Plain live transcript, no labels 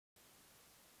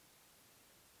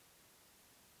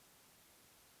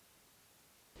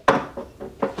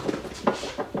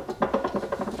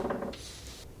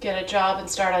get a job and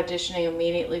start auditioning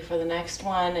immediately for the next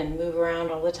one and move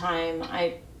around all the time.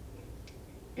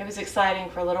 It was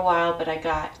exciting for a little while, but I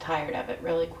got tired of it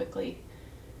really quickly.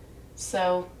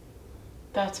 So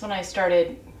that's when I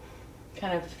started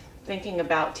kind of thinking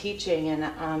about teaching, and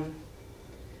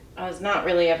I was not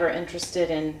really ever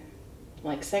interested in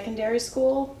like secondary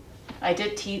school. I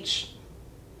did teach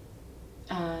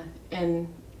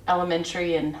in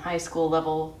elementary and high school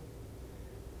level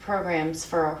programs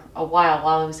for a while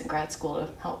I was in grad school to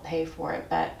help pay for it,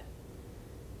 but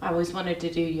I always wanted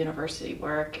to do university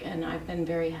work, and I've been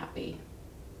very happy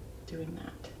doing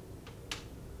that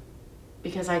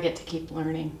because I get to keep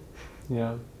learning.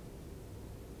 Yeah.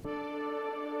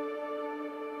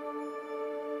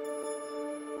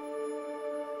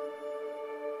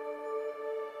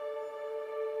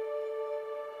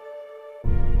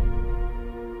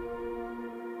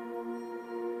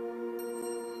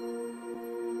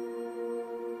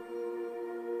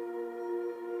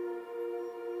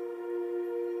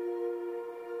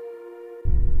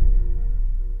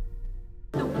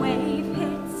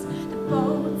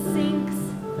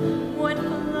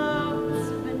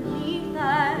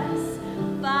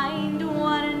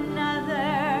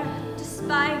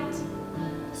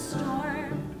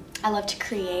 I love to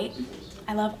create.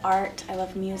 I love art. I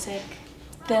love music,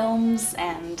 films,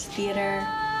 and theater,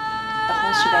 the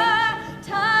whole shebang.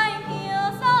 Time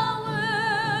heals all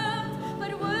wounds,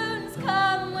 but wounds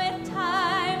come with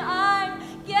time. I'm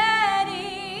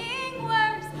getting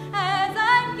worse as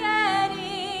I'm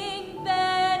getting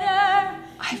better.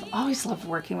 I've always loved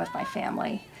working with my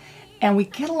family, and we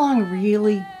get along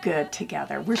really good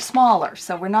together. We're smaller,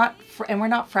 so we're not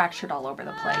fractured all over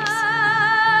the place.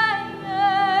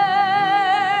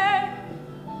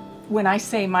 When I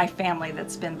say my family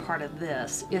that's been part of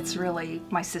this, it's really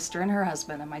my sister and her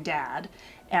husband and my dad,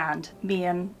 and me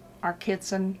and our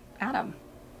kids and Adam.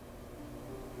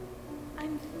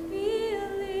 I'm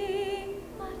feeling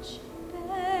much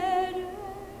better.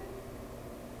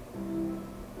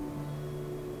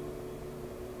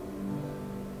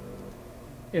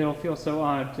 It'll feel so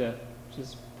odd to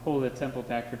just pull the tempo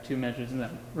back for 2 measures and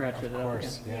then ratchet it up again. Of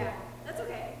course, yeah. That's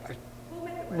okay. We'll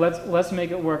make it work. Let's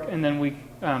make it work, and then we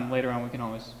later on we can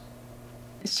always.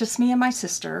 It's just me and my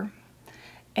sister,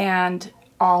 and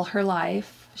all her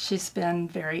life she's been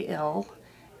very ill,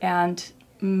 and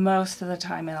most of the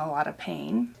time in a lot of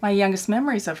pain. My youngest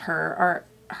memories of her are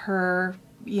her,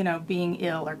 you know, being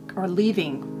ill or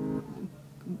leaving.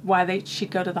 Why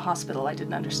she'd go to the hospital, I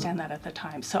didn't understand that at the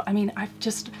time. So I mean,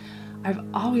 I've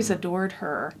always adored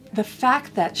her. The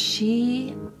fact that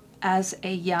she, as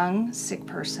a young sick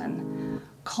person,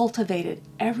 cultivated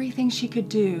everything she could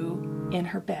do in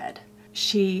her bed.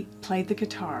 She played the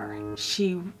guitar,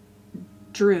 she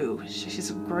drew,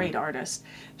 she's a great artist,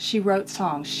 she wrote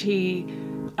songs, she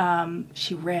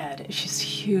read, she's a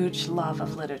huge love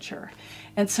of literature.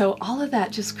 And so all of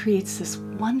that just creates this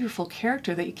wonderful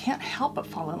character that you can't help but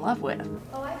fall in love with.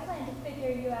 Oh, I plan to figure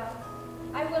you out.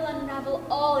 I will unravel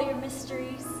all your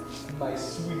mysteries. My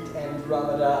sweet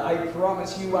Andromeda, I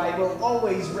promise you I will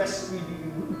always rescue you.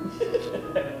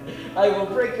 I will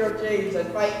break your chains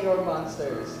and fight your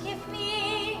monsters. Give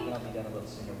me. I'll be done a little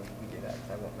sooner when we do that,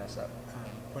 I won't mess up.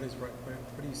 What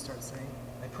do you start saying?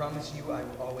 I promise you I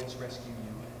will always rescue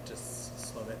you. Just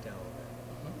slow that down a little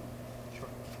bit. Sure.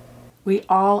 We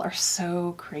all are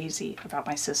so crazy about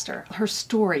my sister. Her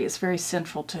story is very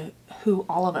central to who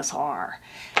all of us are.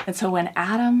 And so when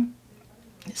Adam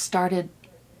started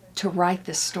to write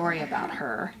this story about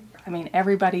her, I mean,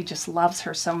 everybody just loves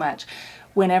her so much.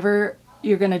 Whenever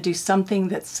you're going to do something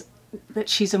that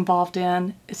she's involved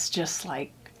in, it's just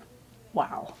like,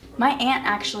 wow. My aunt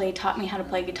actually taught me how to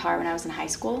play guitar when I was in high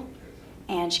school,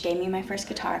 and she gave me my first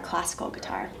guitar, a classical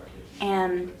guitar.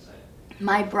 And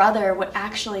my brother would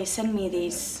actually send me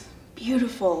these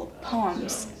beautiful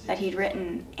poems that he'd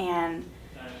written, and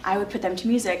I would put them to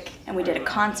music, and we did a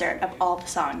concert of all the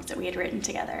songs that we had written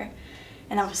together.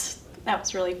 And that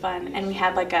was really fun. And we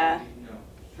had like a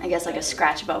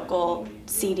scratch vocal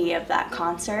CD of that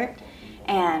concert.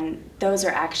 And those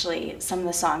are actually some of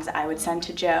the songs that I would send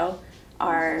to Joe,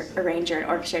 our arranger and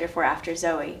orchestrator for after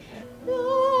Zoey.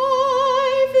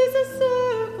 Life is a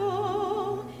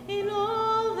circle in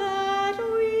all that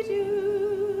we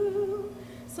do.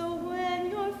 So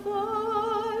when you're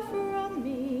far from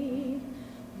me,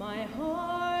 my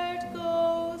heart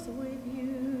goes with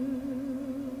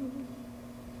you.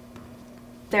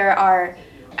 There are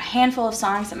a handful of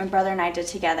songs that my brother and I did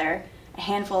together, a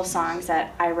handful of songs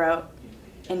that I wrote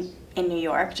in New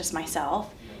York, just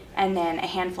myself, and then a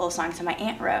handful of songs that my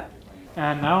aunt wrote.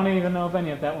 And I don't even know if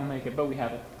any of that will make it, but we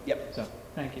have it. Yep. So,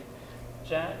 thank you.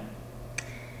 Chad?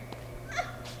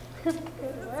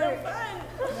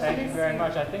 Thank you very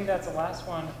much. I think that's the last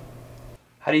one.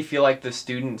 How do you feel like the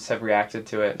students have reacted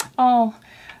to it? Oh,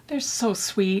 they're so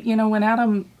sweet. You know, when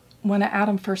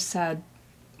Adam first said,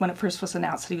 when it first was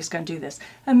announced that he was going to do this,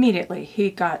 immediately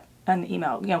he got an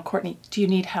email, you know, Courtney, do you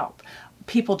need help?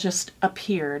 People just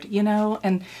appeared, you know,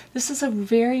 and this is a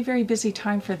very, very busy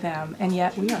time for them, and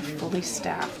yet we are fully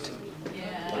staffed.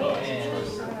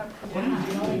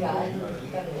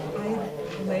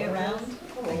 Lay around,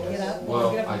 get up.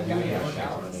 Well, I do need a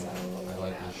shower. I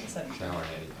like to shower,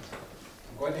 Heady.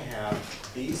 I'm going to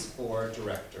have these 4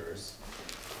 directors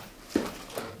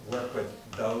work with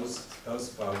those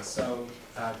folks. So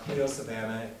Cleo,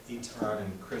 Savannah, Eaton,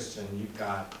 and Christian, you've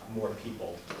got more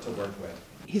people to work with.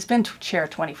 He's been chair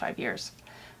 25 years,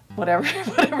 whatever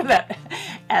that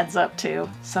adds up to.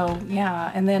 So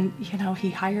yeah, and then, you know, he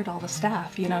hired all the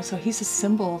staff, you know, so he's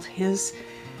assembled his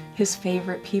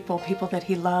favorite people that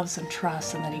he loves and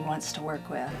trusts and that he wants to work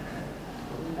with.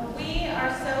 We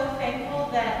are so thankful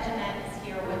that Jeanette is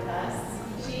here with us.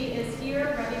 She is here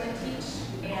ready to teach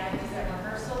and is at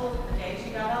rehearsal the day she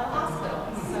got out of hospital.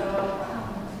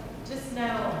 So just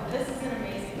know this is an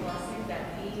amazing blessing that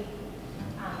we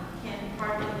can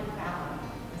hardly fathom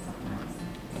sometimes.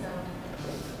 So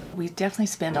We definitely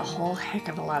spend a whole heck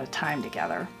of a lot of time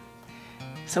together.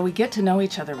 So we get to know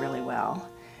each other really well.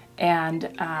 And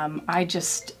here's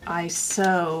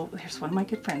one of my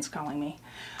good friends calling me.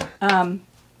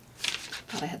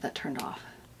 Thought I had that turned off.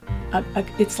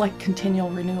 It's like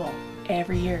continual renewal.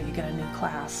 Every year you get a new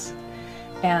class.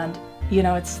 And, you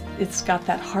know, it's got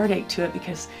that heartache to it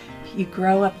because you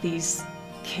grow up these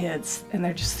kids and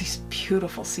they're just these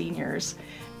beautiful seniors.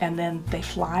 And then they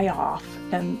fly off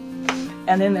and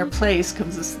in their place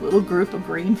comes this little group of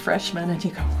green freshmen and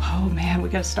you go, oh man, we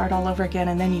got to start all over again.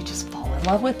 And then you just fall in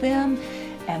love with them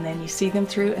and then you see them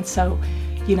through. And so,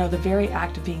 you know, the very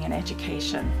act of being in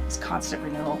education is constant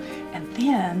renewal. And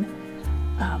then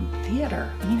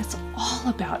theater, I mean, it's all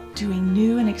about doing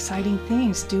new and exciting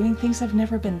things, doing things that have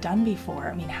never been done before.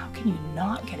 I mean, how can you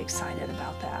not get excited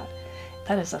about that?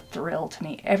 That is a thrill to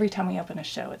me. Every time we open a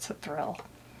show, it's a thrill.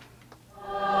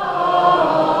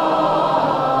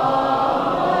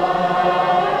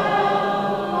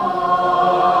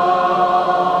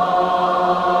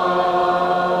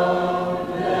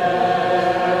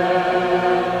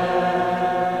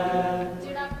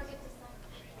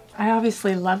 I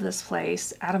obviously love this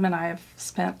place. Adam and I have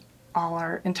spent all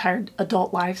our entire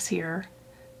adult lives here,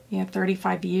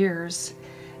 35 years,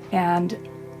 and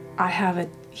I have a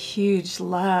huge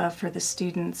love for the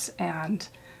students and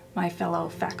my fellow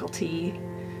faculty,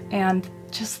 and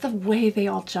just the way they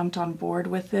all jumped on board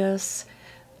with this.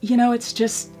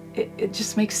 It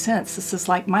just makes sense. This is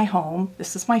like my home,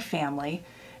 this is my family,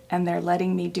 and they're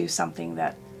letting me do something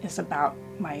that is about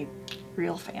my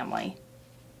real family.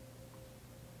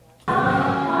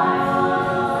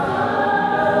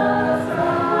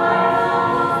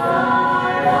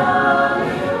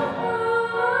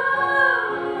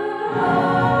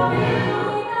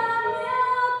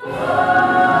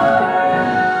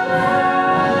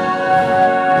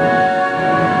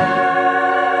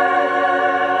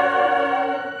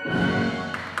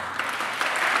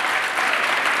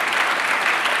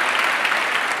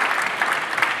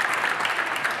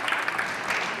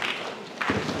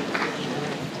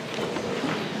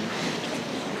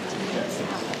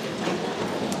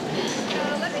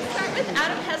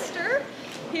 Hester.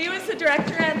 He was the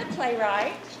director and the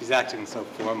playwright. She's acting so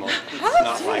formal. It's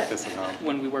not like this at home.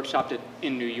 When we workshopped it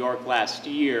in New York last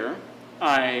year,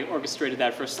 I orchestrated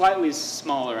that for a slightly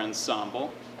smaller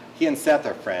ensemble. He and Seth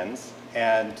are friends,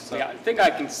 and so Yeah, I think I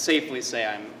can safely say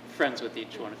I'm friends with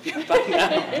each one of you by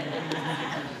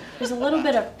now. There's a little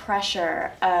bit of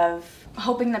pressure of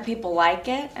hoping that people like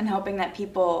it and hoping that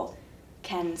people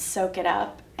can soak it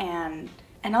up and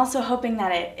also hoping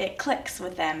that it clicks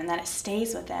with them and that it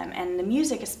stays with them. And the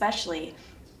music especially.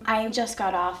 I just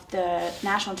got off the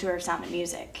national tour of Sound of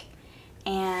Music,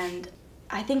 and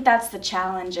I think that's the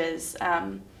challenge, is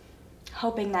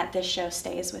hoping that this show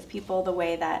stays with people the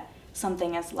way that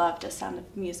something as loved as Sound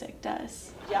of Music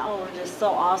does. Y'all were just so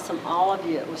awesome, all of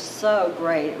you. It was so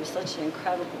great. It was such an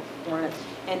incredible performance.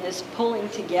 And this pulling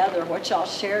together, what y'all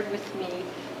shared with me,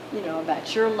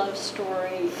 about your love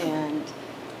story and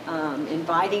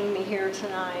inviting me here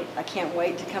tonight. I can't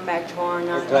wait to come back tomorrow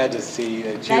night. we're glad to see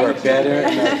that you are better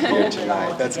and here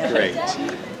tonight. That's great.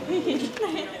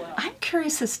 I'm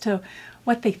curious as to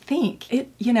what they think.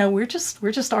 We're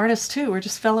just artists too. We're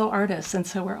just fellow artists, and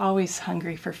so we're always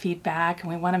hungry for feedback,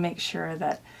 and we want to make sure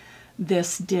that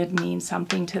this did mean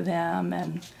something to them.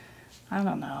 And I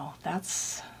don't know.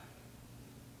 That's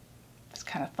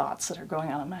kind of thoughts that are going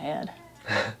on in my head.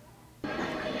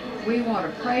 We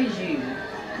want to praise you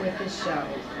with this show.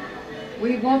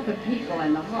 We want the people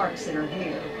and the hearts that are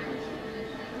here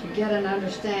to get an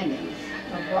understanding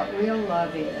of what real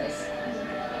love is.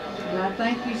 And I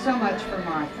thank you so much for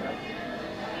Martha.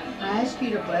 I ask you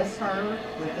to bless her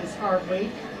with this hard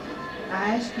week.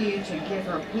 I ask you to give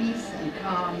her peace and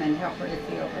calm and help her to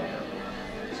feel better.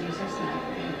 In Jesus' name.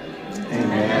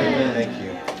 Amen. Thank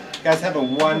you. You guys have a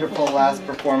wonderful last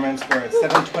performance. We're at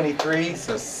 7:23,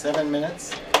 so 7 minutes.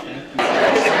 First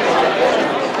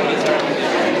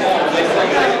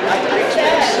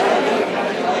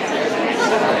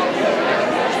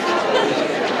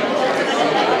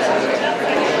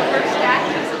act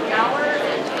is an hour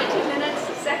and 20 minutes.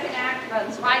 The second act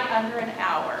runs right under an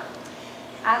hour.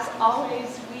 As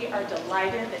always, we are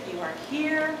delighted that you are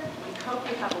here. We hope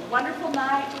you have a wonderful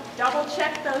night. Double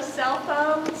check those cell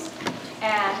phones.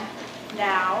 And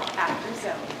now, after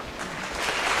Zoey.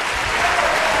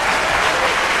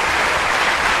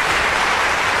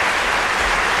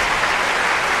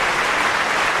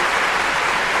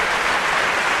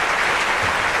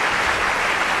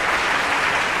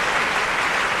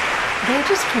 They're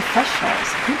just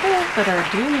professionals. People that are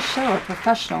doing the show are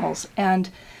professionals,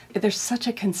 and there's such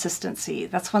a consistency.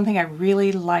 That's one thing I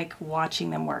really like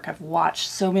watching them work. I've watched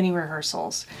so many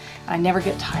rehearsals. I never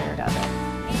get tired of it.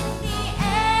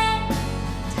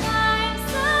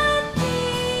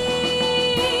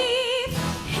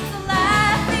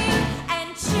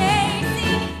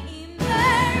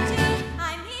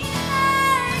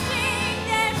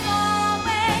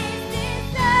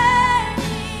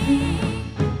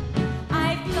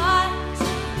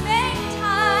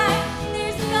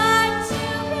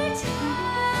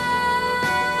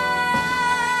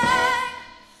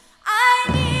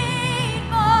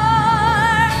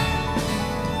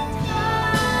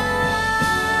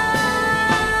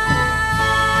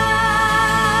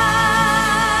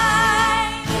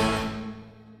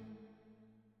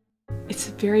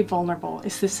 Very vulnerable.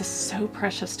 This is so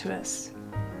precious to us.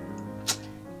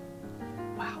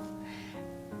 Wow.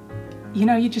 You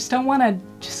know, you just don't want to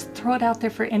just throw it out there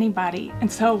for anybody.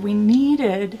 And so we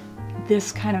needed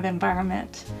this kind of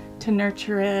environment to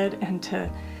nurture it and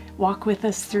to walk with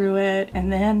us through it.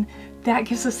 And then that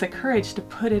gives us the courage to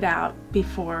put it out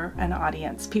before an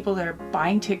audience, people that are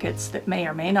buying tickets that may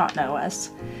or may not know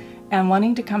us, and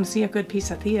wanting to come see a good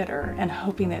piece of theater and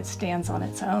hoping that it stands on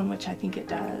its own, which I think it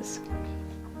does.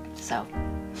 So.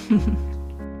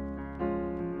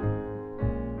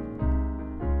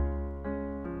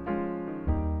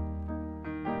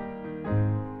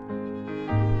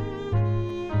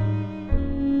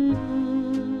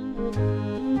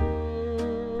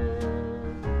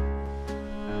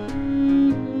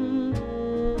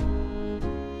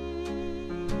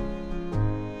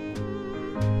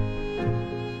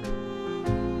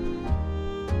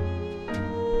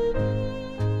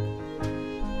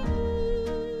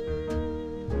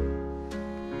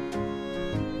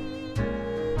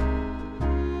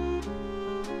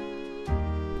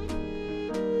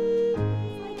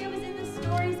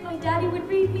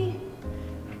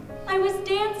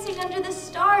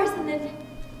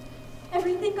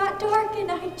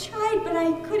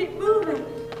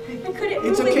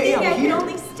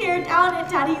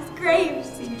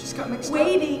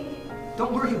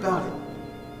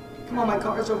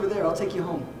 Over there, I'll take you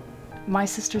home. My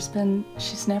sister's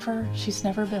she's never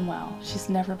been well. She's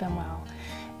never been well.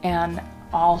 And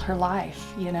all her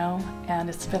life, you know, and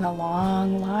it's been a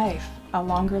long life, a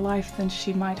longer life than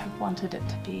she might have wanted it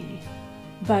to be.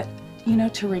 But, you know,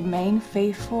 to remain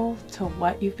faithful to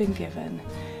what you've been given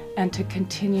and to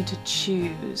continue to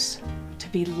choose to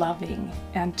be loving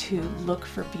and to look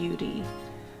for beauty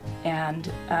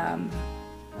and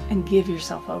give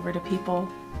yourself over to people,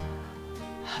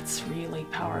 that's really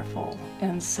powerful.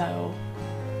 And so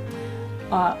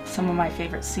some of my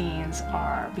favorite scenes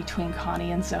are between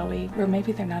Connie and Zoey, where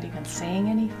maybe they're not even saying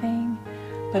anything,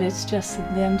 but it's just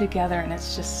them together, and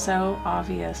it's just so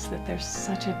obvious that there's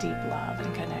such a deep love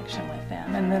and connection with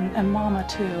them. And Mama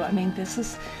too. I mean,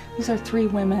 these are three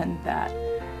women that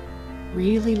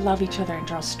really love each other and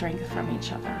draw strength from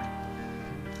each other.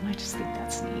 And I just think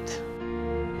that's neat.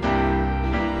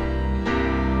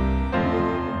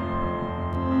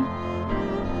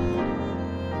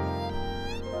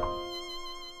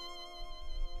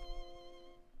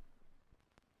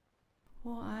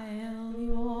 While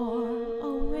you're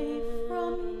away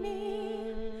from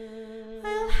me,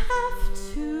 I'll have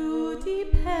to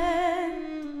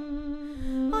depend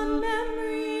on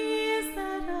memories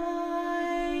that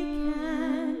I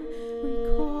can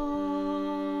recall.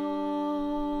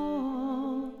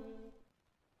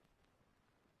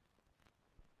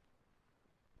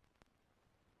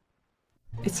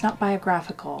 it's not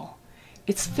biographical.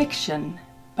 It's fiction,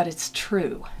 but it's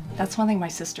true. That's one thing my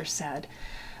sister said.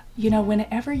 You know,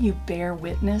 whenever you bear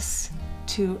witness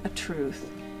to a truth,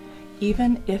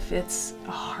 even if it's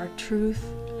a hard truth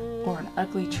or an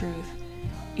ugly truth,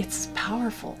 it's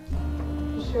powerful.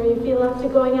 You sure you feel up to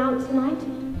going out tonight?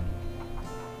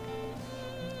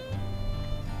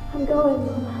 I'm going,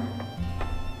 Mama.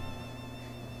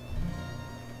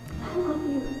 I love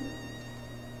you.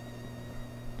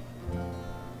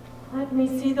 Let me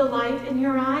see the light in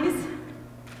your eyes.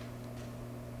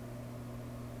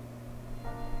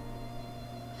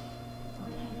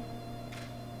 Okay.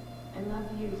 I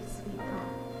love you, sweetheart.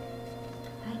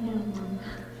 I know, Mama.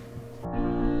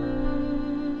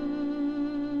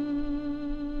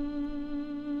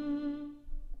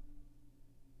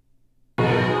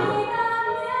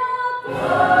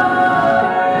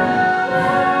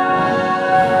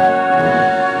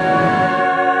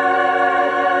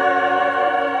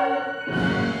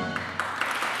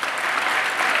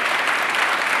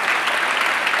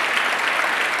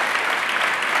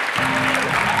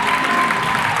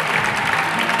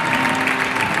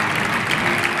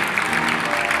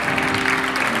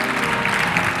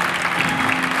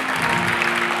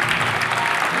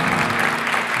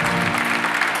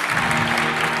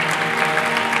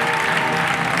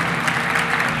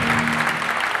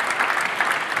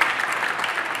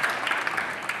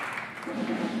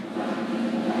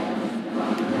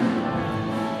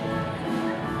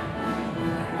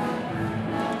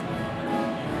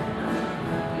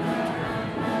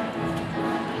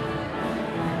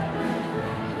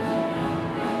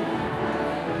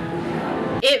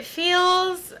 It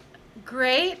feels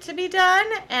great to be done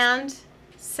and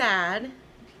sad.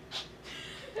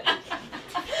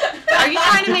 Are you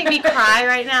trying to make me cry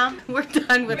right now? We're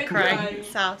done with crying in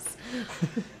this house.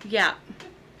 Yeah.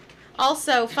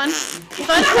 Also, fun fact of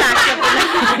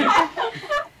the night.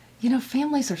 You know,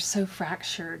 families are so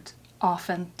fractured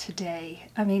often today.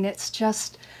 I mean, it's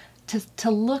just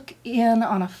to look in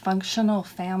on a functional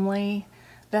family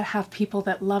that have people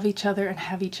that love each other and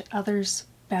have each other's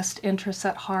best interests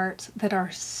at heart, that are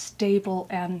stable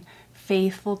and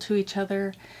faithful to each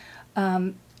other.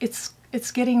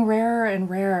 It's getting rarer and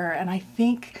rarer, and I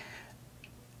think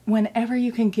whenever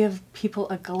you can give people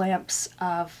a glimpse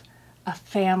of a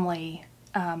family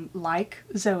like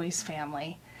Zoey's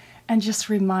family, and just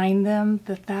remind them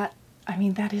that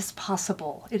is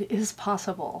possible. It is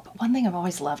possible. But one thing I've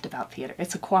always loved about theater,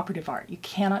 it's a cooperative art. You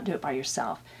cannot do it by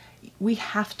yourself. We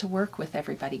have to work with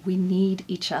everybody. We need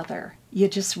each other. You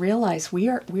just realize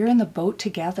we're in the boat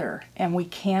together, and we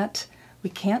can't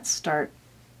start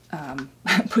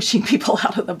pushing people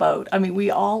out of the boat. I mean,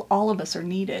 we all of us are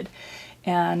needed,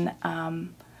 and I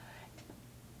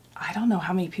don't know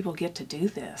how many people get to do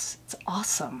this. It's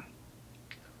awesome.